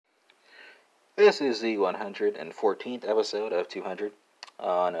This is the 114th episode of 200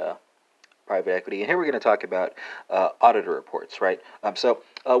 on private equity, and here we're going to talk about auditor reports, right?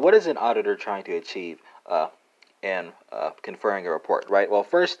 What is an auditor trying to achieve in conferring a report, right? Well,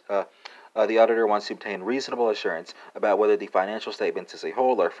 first, the auditor wants to obtain reasonable assurance about whether the financial statements as a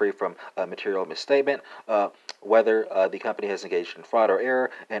whole are free from material misstatement, whether the company has engaged in fraud or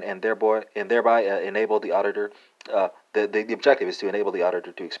error, and thereby enable the auditor. The objective is to enable the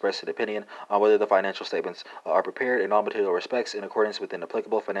auditor to express an opinion on whether the financial statements are prepared in all material respects in accordance with an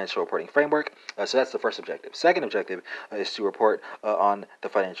applicable financial reporting framework. So that's the first objective. Second objective is to report on the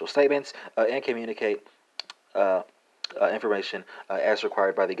financial statements and communicate information as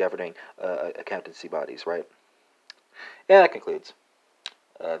required by the governing accountancy bodies, right? And that concludes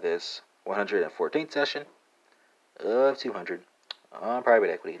this 114th session of 200 on private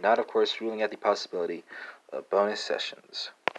equity, not, of course, ruling out the possibility of bonus sessions.